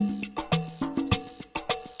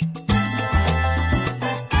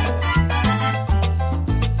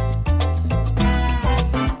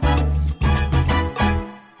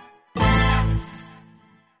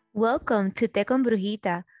Welcome to Te con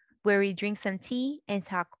Brujita, where we drink some tea and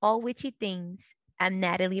talk all witchy things. I'm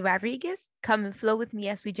Natalie Rodriguez. Come and flow with me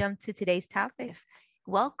as we jump to today's topic.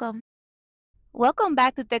 Welcome. Welcome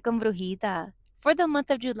back to Te con Brujita. For the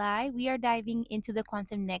month of July, we are diving into the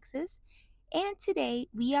quantum nexus, and today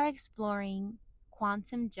we are exploring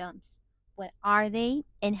quantum jumps. What are they,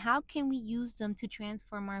 and how can we use them to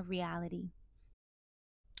transform our reality?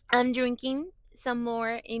 I'm drinking some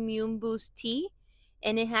more Immune Boost tea,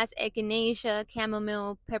 and it has echinacea,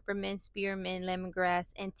 chamomile, peppermint, spearmint, lemongrass,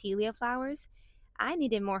 and tilia flowers. I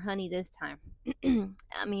needed more honey this time.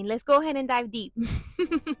 Let's go ahead and dive deep.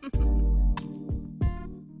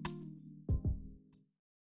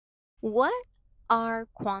 What are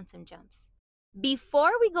quantum jumps?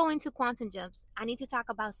 Before we go into quantum jumps, I need to talk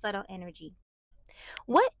about subtle energy.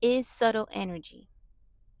 What is subtle energy?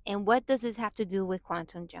 And what does this have to do with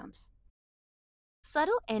quantum jumps?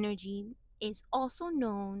 Subtle energy is also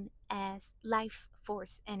known as life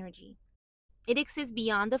force energy. It exists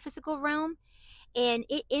beyond the physical realm and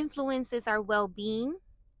it influences our well being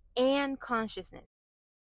and consciousness.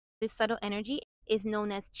 This subtle energy is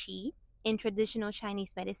known as Qi in traditional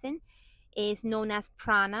Chinese medicine, is known as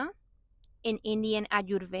Prana in Indian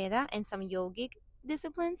Ayurveda and some yogic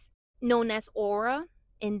disciplines, known as Aura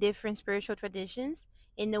in different spiritual traditions.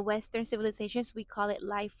 In the Western civilizations, we call it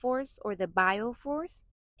life force or the bioforce.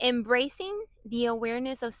 Embracing the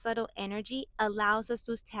awareness of subtle energy allows us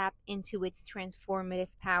to tap into its transformative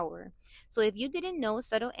power. So if you didn't know,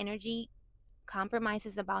 subtle energy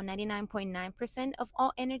compromises about 99.9% of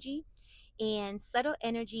all energy. And subtle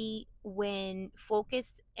energy, when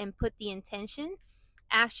focused and put the intention,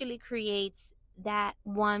 actually creates that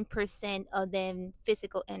 1% of the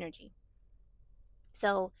physical energy.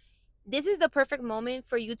 So this is the perfect moment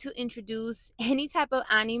for you to introduce any type of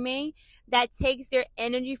anime that takes their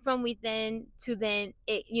energy from within to then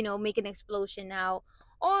make an explosion out.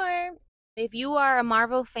 Or if you are a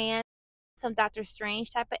Marvel fan, some Doctor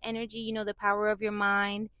Strange type of energy, the power of your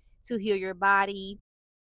mind to heal your body.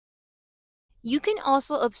 You can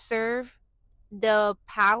also observe the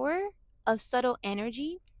power of subtle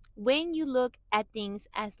energy when you look at things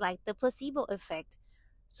as like the placebo effect.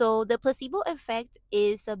 So the placebo effect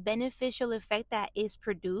is a beneficial effect that is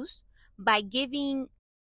produced by giving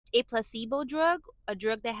a placebo drug, a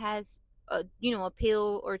drug that has a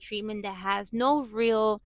pill or treatment that has no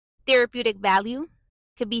real therapeutic value.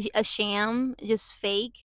 Could be a sham, just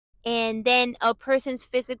fake. And then a person's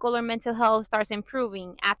physical or mental health starts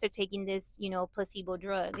improving after taking this, placebo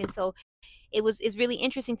drug. And so it's really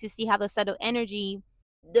interesting to see how the subtle energy,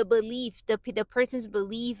 the belief, the person's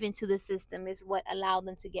belief into the system is what allowed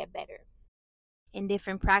them to get better. In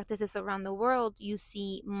different practices around the world, you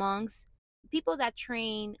see monks, people that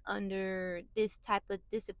train under this type of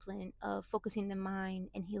discipline of focusing the mind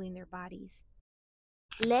and healing their bodies.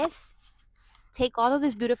 Let's take all of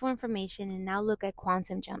this beautiful information and now look at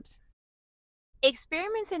quantum jumps.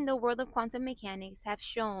 Experiments in the world of quantum mechanics have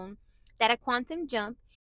shown that a quantum jump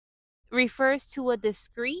refers to a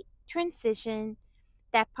discrete transition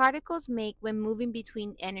that particles make when moving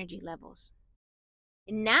between energy levels.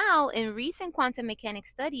 Now, in recent quantum mechanics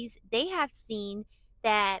studies, they have seen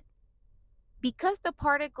that because the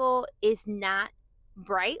particle is not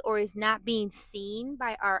bright or is not being seen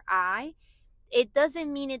by our eye, it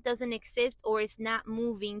doesn't mean it doesn't exist or it's not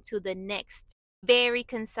moving to the next very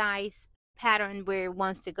concise pattern where it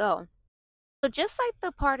wants to go. So just like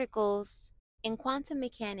the particles in quantum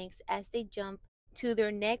mechanics, as they jump to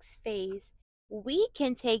their next phase, we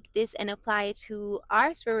can take this and apply it to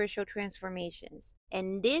our spiritual transformations.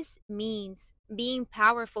 And this means being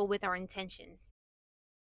powerful with our intentions.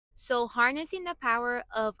 So harnessing the power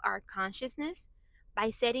of our consciousness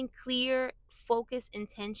by setting clear, focused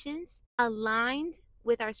intentions aligned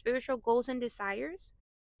with our spiritual goals and desires.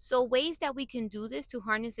 So ways that we can do this to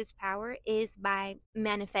harness this power is by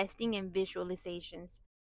manifesting and visualizations.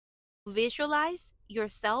 Visualize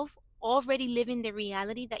yourself already living the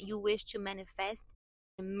reality that you wish to manifest.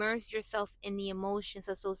 Immerse yourself in the emotions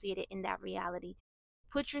associated in that reality.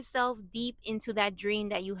 Put yourself deep into that dream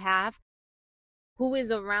that you have. Who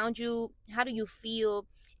is around you? How do you feel?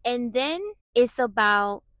 And then it's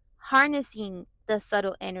about harnessing the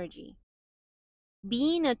subtle energy.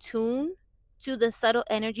 Being attuned to the subtle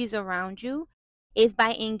energies around you is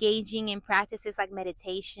by engaging in practices like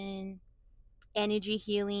meditation, energy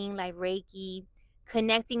healing like Reiki,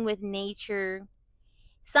 connecting with nature,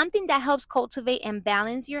 something that helps cultivate and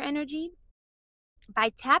balance your energy.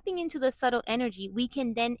 By tapping into the subtle energy, we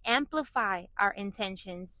can then amplify our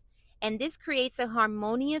intentions, and this creates a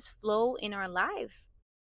harmonious flow in our life.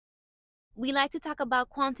 We like to talk about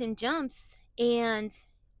quantum jumps, and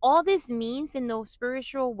All this means in the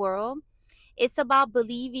spiritual world, it's about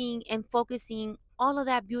believing and focusing all of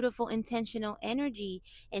that beautiful intentional energy.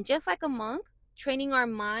 And just like a monk, training our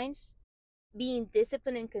minds, being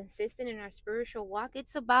disciplined and consistent in our spiritual walk,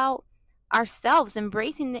 it's about ourselves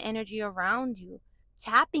embracing the energy around you,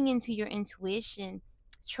 tapping into your intuition,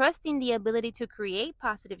 trusting the ability to create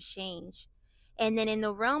positive change. And then in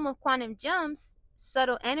the realm of quantum jumps,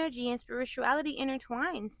 subtle energy and spirituality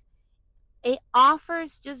intertwines. It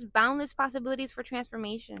offers just boundless possibilities for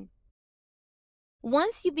transformation.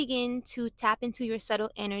 Once you begin to tap into your subtle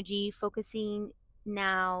energy, focusing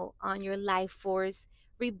now on your life force,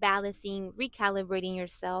 rebalancing, recalibrating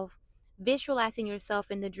yourself, visualizing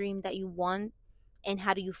yourself in the dream that you want, and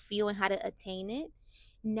how do you feel and how to attain it,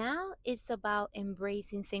 now it's about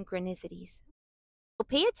embracing synchronicities. So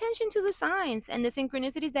pay attention to the signs and the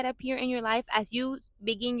synchronicities that appear in your life as you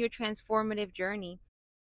begin your transformative journey,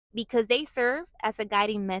 because they serve as a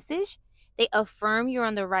guiding message. They affirm you're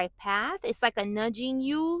on the right path. It's like a nudging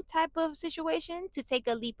you type of situation to take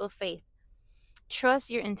a leap of faith. Trust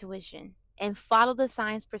your intuition and follow the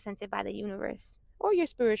signs presented by the universe or your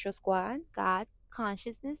spiritual squad, God,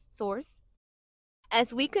 consciousness, source.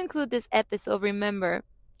 As we conclude this episode, remember,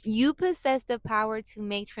 you possess the power to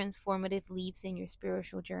make transformative leaps in your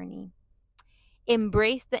spiritual journey.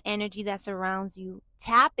 Embrace the energy that surrounds you.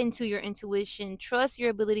 Tap into your intuition. Trust your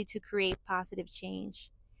ability to create positive change.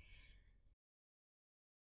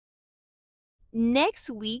 Next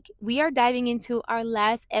week, we are diving into our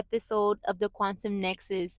last episode of the Quantum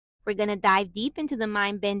Nexus. We're going to dive deep into the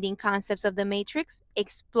mind bending concepts of the Matrix,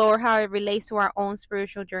 explore how it relates to our own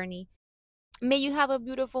spiritual journey. May you have a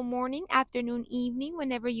beautiful morning, afternoon, evening,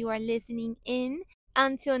 whenever you are listening in.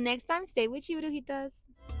 Until next time, stay with you, Brujitas.